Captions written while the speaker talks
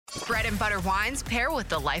Bread and butter wines pair with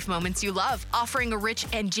the life moments you love, offering a rich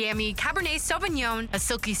and jammy Cabernet Sauvignon, a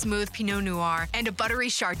silky smooth Pinot Noir, and a buttery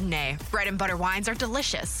Chardonnay. Bread and butter wines are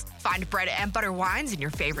delicious. Find Bread and butter wines in your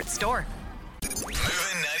favorite store. Moving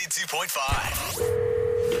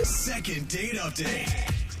 92.5. Second date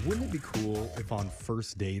update. Wouldn't it be cool if on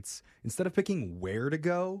first dates, instead of picking where to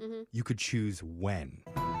go, you could choose when?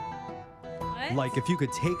 What? Like if you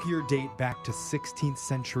could take your date back to 16th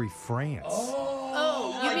century France. Oh,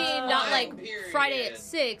 you mean not like Friday at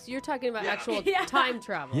 6. You're talking about actual time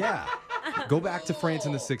travel. Yeah. Go back to France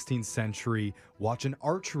in the 16th century, watch an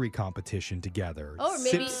archery competition together, Or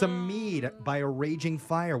sip maybe- some mead by a raging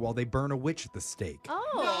fire while they burn a witch at the stake. Oh,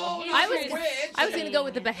 No, I was going to go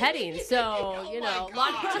with the beheading. So,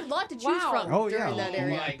 lot to choose from Oh, during yeah. that Oh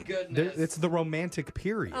area. my goodness. It's the romantic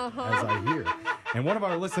period, as I hear. And one of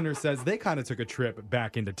our listeners says they kind of took a trip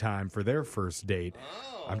back into time for their first date.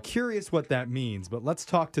 I'm curious what that means, but let's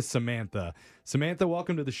talk to Samantha. Samantha,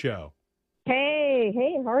 welcome to the show. Hey,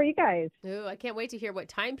 how are you guys? Ooh, I can't wait to hear what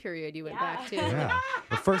time period you went back to. Yeah.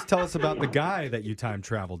 But first, tell us about the guy that you time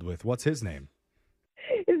traveled with. What's his name?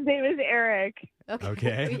 His name is Eric.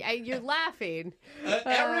 Okay. You're laughing.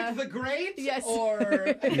 Eric the Great? yes.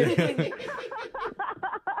 Or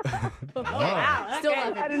Oh. Still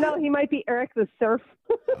laughing. I don't know. He might be Eric the Surf.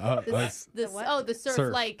 The surf,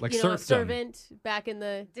 Surf, like serfdom. servant back in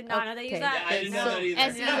the. Did not know they used that. I didn't know that either.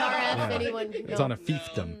 SERF, Yeah. anyone? It's No. on a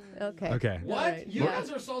fiefdom. Okay. Okay. What? All right. You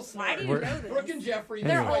guys are so smart. Why do you We're- know this? Brooke and Jeffrey.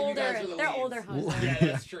 They're Anyway. You guys are the They're leads. older hosts. Yeah,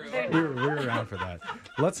 that's true. We're around for that.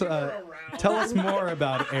 Let's tell us more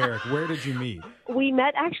about Eric. Where did you meet? We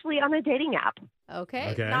met actually on a dating app.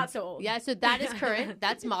 Okay. Okay. Not so old. Yeah, so that is current.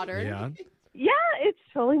 That's modern. Yeah. Yeah, it's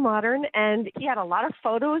totally modern. And he had a lot of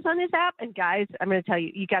photos on his app. And guys, I'm going to tell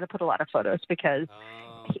you, you got to put a lot of photos because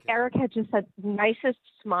Eric had just the nicest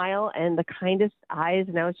smile and the kindest eyes.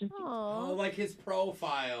 And I was just, Oh, Oh. like his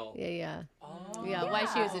profile. Yeah. Oh. Yeah, why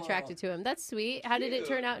she was attracted to him. That's sweet. How did it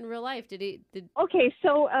turn out in real life? Did okay,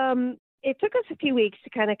 so it took us a few weeks to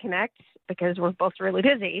kind of connect because we're both really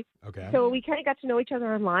busy. Okay. So we kind of got to know each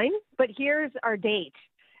other online. But here's our date.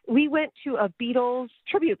 We went to a Beatles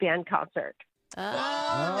tribute band concert. Oh,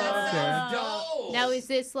 that sounds dope. Now, is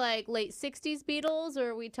this like late 60s Beatles or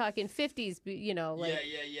are we talking 50s, like...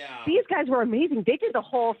 Yeah. These guys were amazing. They did the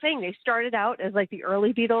whole thing. They started out as like the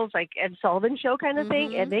early Beatles, like Ed Sullivan Show kind of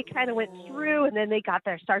thing, and they kind of went through, and then they got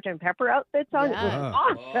their Sgt. Pepper outfits on. Yeah. It was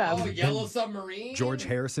awesome. Oh, Yellow Submarine. George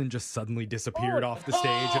Harrison just suddenly disappeared off the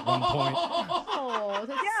stage at one point. Oh,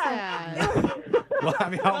 that's Yeah. sad. Well, I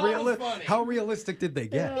mean, That was funny. how realistic did they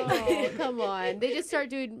get? Oh, come on. They just start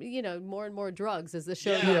doing, more and more drugs as the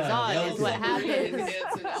show Yeah. goes on, Yellow is what Submarine happens.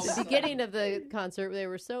 hits and all The that. beginning of the concert, they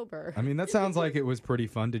were sober. I mean, that sounds like it was pretty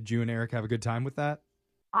fun. Did you and Eric have a good time with that?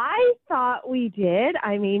 I thought we did.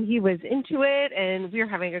 I mean, he was into it, and we were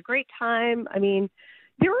having a great time. I mean,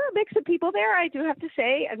 there were a mix of people there, I do have to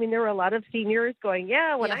say. I mean, there were a lot of seniors going,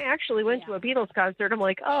 when I actually went to a Beatles concert, I'm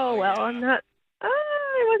like, I'm not.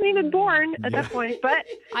 I wasn't even born at that point, but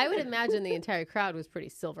I would imagine the entire crowd was pretty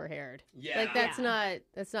silver-haired. Yeah. Like, that's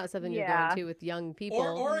not something you're Yeah. going to with young people.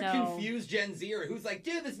 Or a No. confused Gen Zer who's like,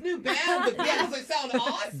 dude, this new band, the Beatles, they sound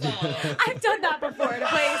awesome. I've done that before at a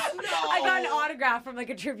place. No. I got an autograph from like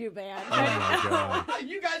a tribute band. Oh my god.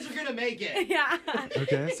 You guys are gonna make it. Yeah.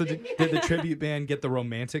 Okay, so did the tribute band get the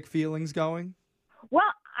romantic feelings going? well,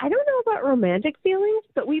 I don't know about romantic feelings,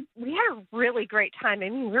 but we had a really great time. I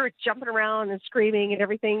mean, we were jumping around and screaming and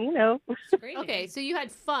everything, Okay, so you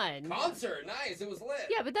had fun. Concert, nice. It was lit.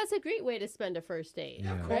 Yeah, but that's a great way to spend a first date.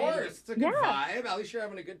 Yeah. Of course. It's a good Yeah. vibe. At least you're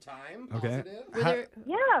having a good time. Okay. Positive. Were there,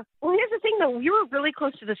 Yeah. Well, here's the thing, though. We were really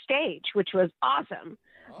close to the stage, which was awesome.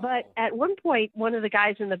 But Oh. at one point, one of the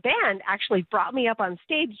guys in the band actually brought me up on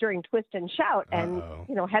stage during Twist and Shout and,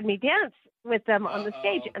 Uh-oh. had me dance with them on the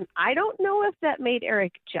stage. Uh-oh. And I don't know if that made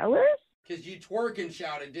Eric jealous. Because you twerk and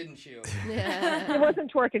shouted, didn't you? It yeah.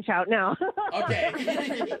 wasn't Twerk and Shout, no. Okay.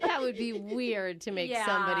 That would be weird to make Yeah.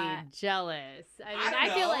 somebody jealous. I mean, I I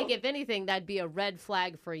feel know. like if anything, that'd be a red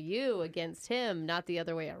flag for you against him, not the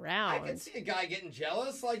other way I around. can see a guy getting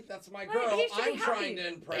jealous. Like, that's my Well, girl. he should be I'm happy. trying to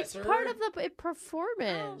impress It's her. part of the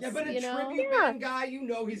performance. Yeah, but a you know? tribute Yeah. band guy,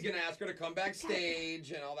 he's going to ask her to come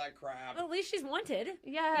backstage and all that crap. Well, at least she's wanted.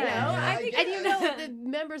 Yeah. You know, I I think. guess. The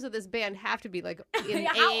members of this band have to be like in Yeah,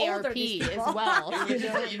 how old are these AARP people? as well. Which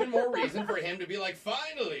is even more reason for him to be like,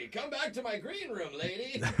 finally, come back to my green room,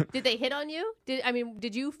 lady. Did they hit on you?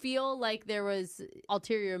 Did you feel like there was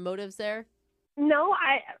ulterior motives there? No,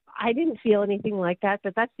 I didn't feel anything like that,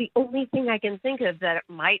 but that's the only thing I can think of that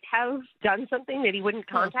might have done something that he wouldn't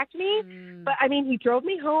contact me. But I mean, he drove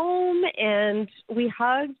me home and we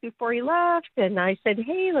hugged before he left, and I said,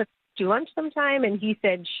 "Hey, let's do lunch sometime? And he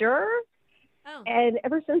said, sure. Oh. And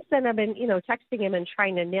ever since then, I've been, texting him and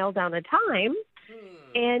trying to nail down a time.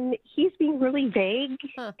 And he's being really vague,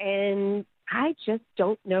 and I just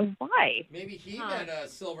don't know why. Maybe he met a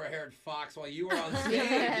silver-haired fox while you were on stage.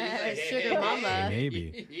 He's like, Sugar mama.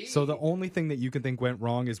 Maybe. So the only thing that you can think went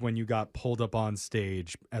wrong is when you got pulled up on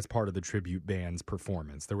stage as part of the tribute band's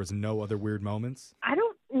performance. There was no other weird moments? I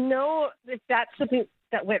don't know if that's something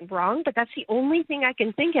that went wrong, but that's the only thing I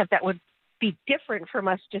can think of that would be different from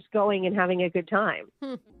us just going and having a good time.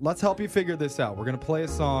 Let's help you figure this out. We're going to play a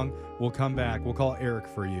song. We'll come back. We'll call Eric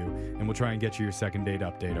for you, and we'll try and get you your second date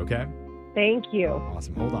update, okay? Thank you.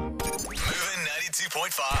 Awesome. Hold on. Moving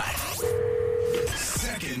 92.5.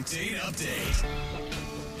 Second date update.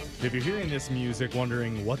 If you're hearing this music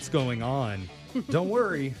wondering what's going on, don't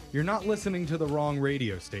worry. You're not listening to the wrong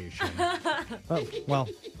radio station. Oh, well,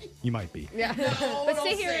 you might be. Yeah. But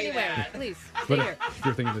stay here anyway. Please. Stay But here. if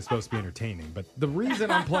you're thinking it's supposed to be entertaining. But the reason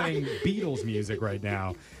I'm playing Beatles music right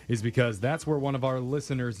now is because that's where one of our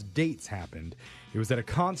listeners' dates happened. It was at a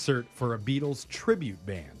concert for a Beatles tribute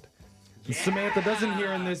band. And Samantha, doesn't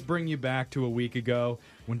hearing this bring you back to a week ago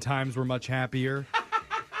when times were much happier?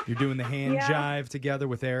 You're doing the hand jive together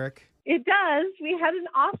with Eric. It does. We had an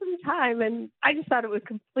awesome time, and I just thought it was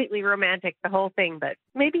completely romantic, the whole thing, but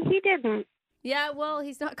maybe he didn't. Yeah, well,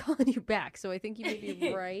 he's not calling you back, so I think you may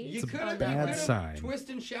be right. You It's a could have bad sign. twist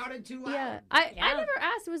and shouted too loud. Yeah. I never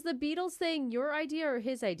asked, was the Beatles thing your idea or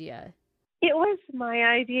his idea? It was my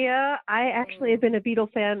idea. I actually have been a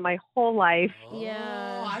Beatle fan my whole life.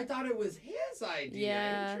 Yeah. Oh, I thought it was his idea.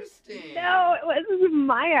 Yeah. Interesting. No, it was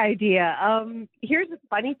my idea. Here's the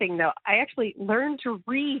funny thing, though. I actually learned to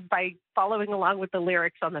read by following along with the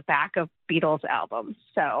lyrics on the back of Beatles albums.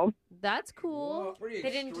 So That's cool. Whoa, pretty They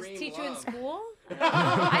didn't just extreme teach you in love. school?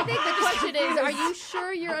 I think the question is, are you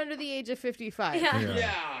sure you're under the age of 55? Yeah.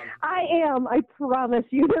 Yeah. I am. I promise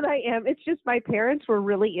you that I am. It's just my parents were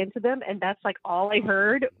really into them, and that's like all I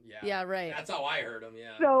heard. Yeah, right. That's how I heard him,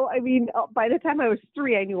 yeah. So, I mean, by the time I was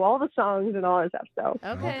 3, I knew all the songs and all that stuff. So,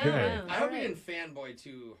 Okay. Okay. I hope you didn't fanboy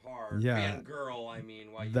too hard. Yeah. Fangirl, I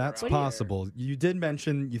mean. While you That's were out there. possible. You did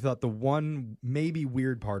mention you thought the one maybe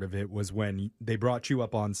weird part of it was when they brought you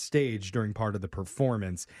up on stage during part of the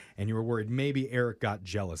performance, and you were worried maybe Eric got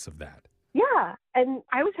jealous of that. yeah. And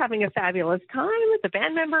I was having a fabulous time with the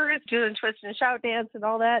band members, doing twist and shout dance and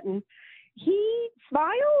all that. And he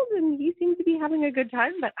smiled and he seemed to be having a good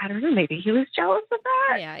time. But I don't know, maybe he was jealous of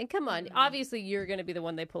that. Yeah, and come on. Obviously, you're going to be the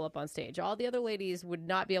one they pull up on stage. All the other ladies would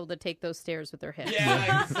not be able to take those stairs with their hips.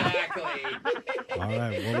 Yeah, exactly. All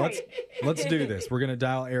right, well let's do this. We're gonna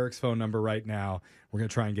dial Eric's phone number right now. We're gonna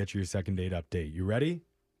try and get you your second date update. You ready?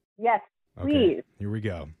 Yes, please. Here we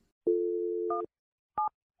go.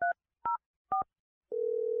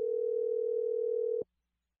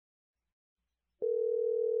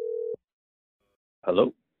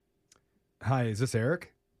 Hello? Hi, is this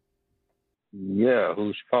Eric? Yeah,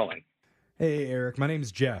 who's calling? Hey, Eric. My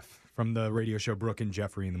name's Jeff from the radio show Brooke and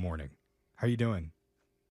Jeffrey in the Morning. How you doing?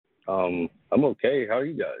 I'm okay. How are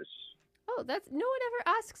you guys? Oh, no one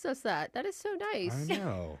ever asks us that. That is so nice. I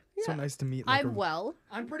know. So Yeah. nice to meet. I'm well.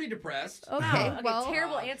 I'm pretty depressed. Okay, Wow, well,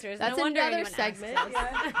 terrible answers. that's no wonder another anyone segment.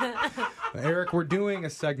 asks us. Eric, we're doing a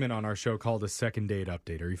segment on our show called a second date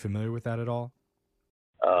update. Are you familiar with that at all?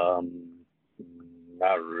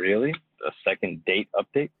 Not really. A second date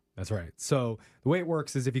update? That's right. So the way it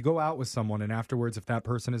works is if you go out with someone and afterwards, if that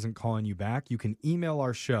person isn't calling you back, you can email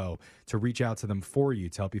our show to reach out to them for you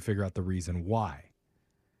to help you figure out the reason why.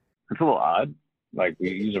 It's a little odd. Like, we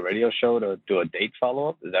use a radio show to do a date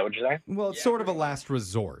follow-up? Is that what you're saying? Well, it's Yeah, sort of a pretty last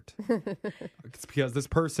resort. It's because this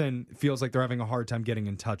person feels like they're having a hard time getting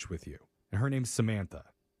in touch with you. And her name's Samantha.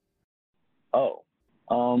 Oh.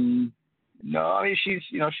 No, I mean, she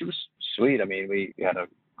was sweet. I mean, we had a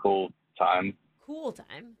cool time. Cool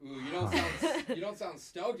time. Ooh, you don't sound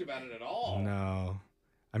stoked about it at all. No.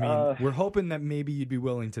 I mean, we're hoping that maybe you'd be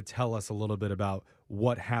willing to tell us a little bit about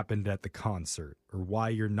what happened at the concert or why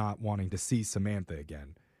you're not wanting to see Samantha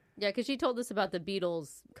again. Yeah, because she told us about the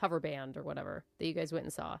Beatles cover band or whatever that you guys went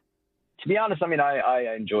and saw. To be honest, I mean,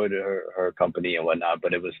 I enjoyed her company and whatnot,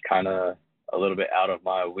 but it was kind of a little bit out of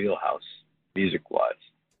my wheelhouse, music-wise.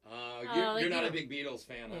 You're not a big Beatles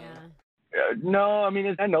fan, huh? Yeah. No, I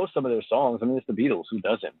mean, I know some of their songs. I mean, it's the Beatles. Who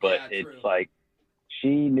doesn't? But Yeah, it's true. like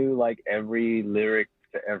she knew like every lyric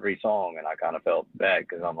to every song, and I kind of felt bad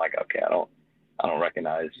because I'm like, okay, I don't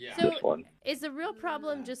recognize Yeah. So- this one. Is the real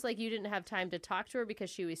problem just like you didn't have time to talk to her because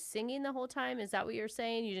she was singing the whole time? Is that what you're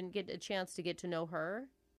saying? You didn't get a chance to get to know her?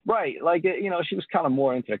 Right, like she was kind of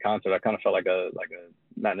more into the concert. I kind of felt like a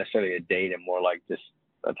not necessarily a date, and more like just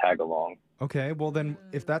a tag along. Okay, well then,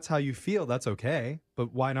 if that's how you feel, that's okay.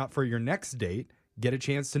 But why not for your next date, get a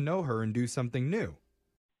chance to know her and do something new?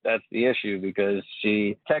 That's the issue because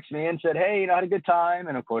she texted me and said, hey, I had a good time.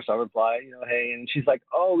 And of course I reply, hey, and she's like,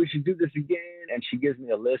 oh, we should do this again. And she gives me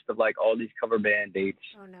a list of like all these cover band dates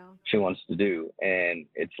Oh no. she wants to do. And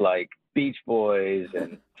it's like Beach Boys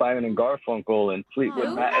and Simon and Garfunkel and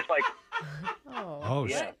Fleetwood Mac. It's like, Oh,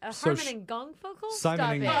 What? A so Harmon and Garfunkel? Simon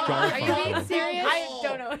Stop and it. Garfunkel. Are you being serious? I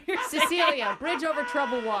don't know. Cecilia, Bridge Over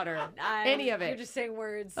Troubled Water. Any of You're it. just saying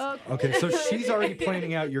words. Okay, so she's already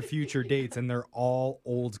planning out your future dates, and they're all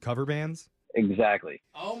old cover bands? exactly.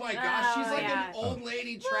 Oh my gosh, she's like yeah. an old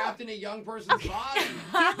lady trapped in a young person's body.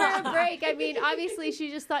 Give her a break. I mean, obviously,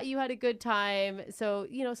 she just thought you had a good time. So,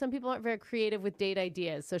 some people aren't very creative with date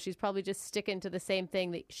ideas. So she's probably just sticking to the same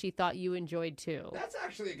thing that she thought you enjoyed too. That's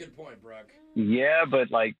actually a good point, Brooke. Yeah,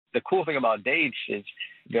 but like the cool thing about dates is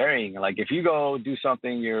varying. Like if you go do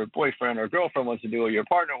something your boyfriend or girlfriend wants to do or your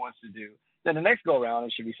partner wants to do, then the next go around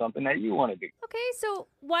it should be something that you want to do. Okay, so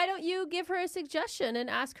why don't you give her a suggestion and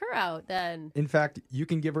ask her out then? In fact, you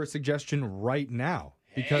can give her a suggestion right now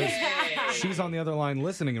because Hey. she's on the other line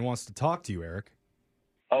listening and wants to talk to you, Eric.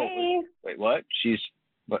 Oh, Hey. wait, what?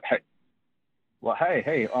 But hey, well,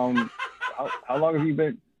 hey, how long have you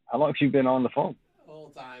been on the phone? The whole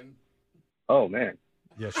time. Oh man.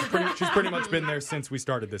 Yeah, she's pretty much been there since we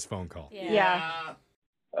started this phone call. Yeah.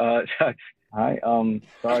 Hi,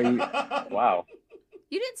 sorry. Wow.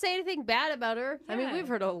 You didn't say anything bad about her. I mean, Yeah. we've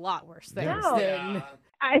heard a lot worse things. No. Yeah.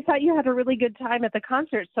 I thought you had a really good time at the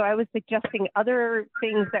concert, so I was suggesting other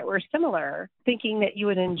things that were similar, thinking that you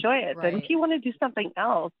would enjoy it. But Right. if you want to do something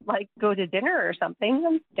else, like go to dinner or something,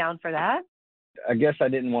 I'm down for that. I guess I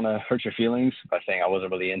didn't want to hurt your feelings by saying I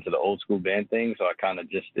wasn't really into the old school band thing, so I kind of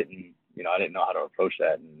just didn't, I didn't know how to approach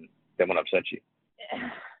that, and didn't want to upset you.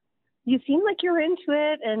 You seem like you're into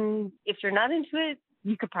it, and if you're not into it,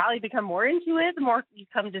 you could probably become more into it the more you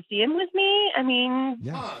come to see him with me. I mean,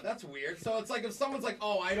 Yeah. Huh, that's weird. So it's like if someone's like,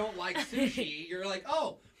 oh, I don't like sushi, you're like,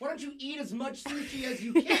 oh, why don't you eat as much sushi as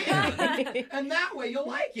you can? And that way you'll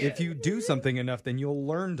like it. If you do something enough, then you'll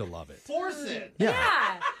learn to love it. Force it.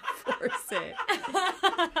 Yeah. Force it.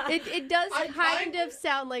 It does I kind kind- of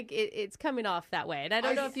sound like it's coming off that way. And I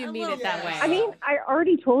don't know if you a mean little it that bit. way. I mean, I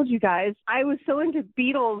already told you guys I was so into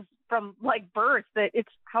Beatles from like birth that it's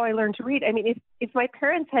how I learned to read. I mean, if my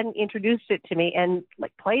parents hadn't introduced it to me and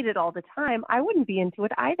like played it all the time, I wouldn't be into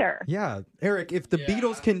it either. Yeah. Eric, if the Yeah.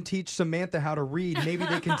 Beatles can teach Samantha how to read, maybe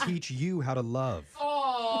they can teach you how to love.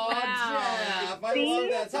 Oh, Wow. Jeff. I See? love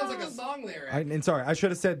that. Sounds like a song lyric. And sorry, I should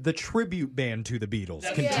have said the tribute band to the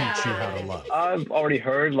Beatles can Yeah. teach you how to love. I've already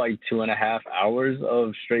heard like 2.5 hours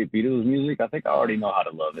of straight Beatles music. I think I already know how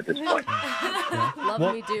to love at this point. Love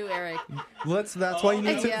Well- me do, Eric. That's why you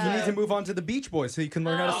need to Yeah. move on to the Beach Boys so you can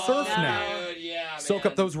learn how to surf now. Dude, yeah, Soak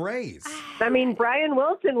man. up those rays. I mean, Brian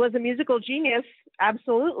Wilson was a musical genius.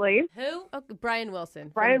 Absolutely. Who? Oh, Brian Wilson.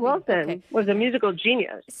 Brian From Wilson Okay. was a musical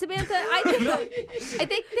genius. Samantha, I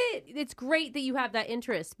think that it's great that you have that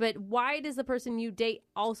interest, but why does the person you date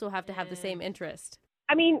also have to have the same interest?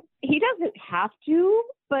 I mean, he doesn't have to,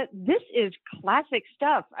 but this is classic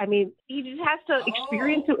stuff. I mean, he just has to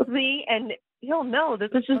experience it with me, and he'll know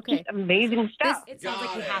that this is Okay. just amazing stuff. It sounds like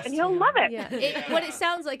Got he it. has And to. he'll love it. Yeah. Yeah. What it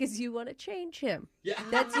sounds like is you want to change him. Yeah.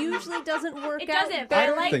 That usually doesn't work It out. doesn't, I but I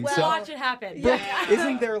don't like think to so. watch it happen. Brooke, Yeah.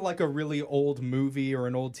 isn't there like a really old movie or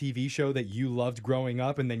an old TV show that you loved growing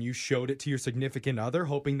up and then you showed it to your significant other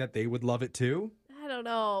hoping that they would love it too? I don't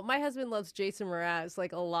know. My husband loves Jason Mraz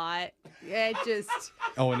like a lot. It just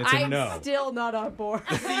Oh, and it's a I'm no. still not on board.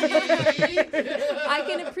 See? I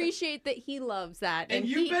can appreciate that he loves that and, And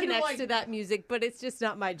you've he been to, connects like- to that music, but it's just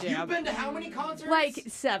not my You've jam. been to how many concerts? Like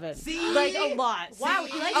 7. See? Like a lot. Wow,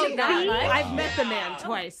 he likes Oh, it that see? much? I've met the man Yeah.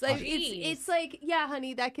 twice. Like Jeez. it's like, yeah,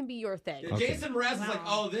 honey, that can be your thing. Yeah, Jason Mraz is like,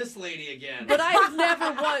 oh, this lady again. But I've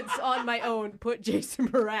never once on my own put Jason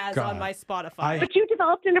Mraz God. on my Spotify. But you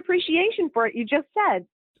developed an appreciation for it. You just said.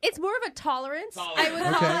 It's more of a tolerance, I Tolerance.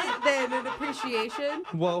 would call it, than an appreciation.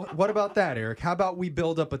 Well, what about that, Eric? How about we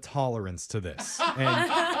build up a tolerance to this?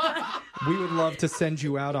 And we would love to send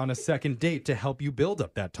you out on a second date to help you build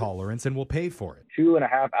up that tolerance, and we'll pay for it.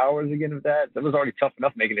 2.5 hours again of that. That was already tough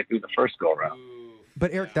enough making it through the first go around. Ooh.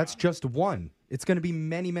 But Eric, that's just one. It's going to be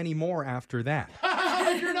many, many more after that.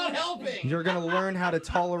 You're not helping. You're going to learn how to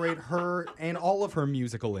tolerate her and all of her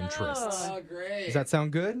musical interests. Oh, great. Does that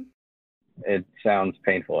sound good? It sounds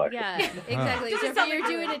painful, actually. Yeah, exactly. Doesn't Jeffrey, sound you're like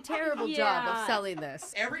doing a- a terrible job of Yeah. selling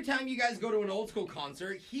this. Every time you guys go to an old school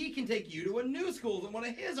concert, he can take you to a new school and one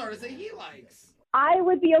of his artists that he likes. I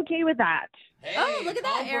would be okay with that. Hey, Oh, look at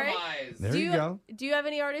that, Eric. compromise. There you go. Do you have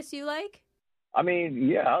any artists you like? I mean,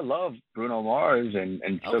 yeah, I love Bruno Mars and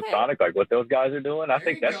Silk Okay. Sonic, like what those guys are doing. I There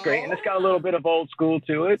think you that's great. And go. it's got a little bit of old school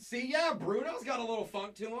to it. See, yeah, Bruno's got a little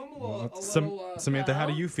funk to him. Samantha, how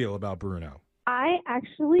do you feel about Bruno? I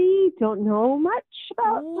actually don't know much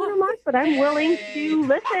about Bruno Mars, but I'm willing to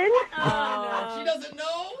listen. Oh, She doesn't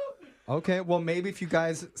know? Okay, well, maybe if you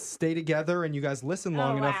guys stay together and you guys listen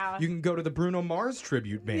long enough, wow. you can go to the Bruno Mars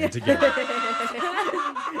tribute band together.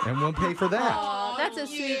 And we'll pay for that. Aw, that's a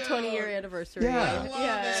sweet 20-year anniversary. Yeah.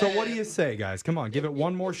 Yeah. So what do you say, guys? Come on, give it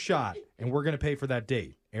one more shot, and we're going to pay for that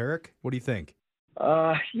date. Eric, what do you think?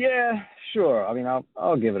 Yeah, sure. I mean,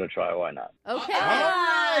 I'll give it a try. Why not? Okay.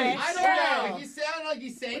 I don't know. Still. He sounded like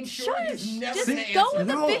he's saying Shush. sure. He's never Just gonna go answer with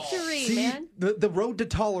the no. victory, See, man. the road to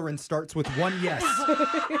tolerance starts with one yes.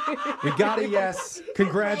 We got a yes.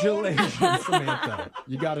 Congratulations, Samantha.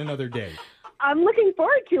 You got another date. I'm looking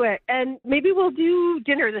forward to it, and maybe we'll do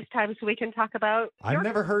dinner this time so we can talk about. I've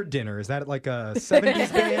never heard Dinner. Is that like a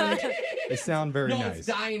 70s band? They sound very No, nice. it's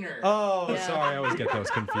Diner. Oh, Yeah. sorry. I always get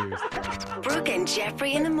those confused. Brooke and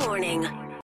Jeffrey in the morning.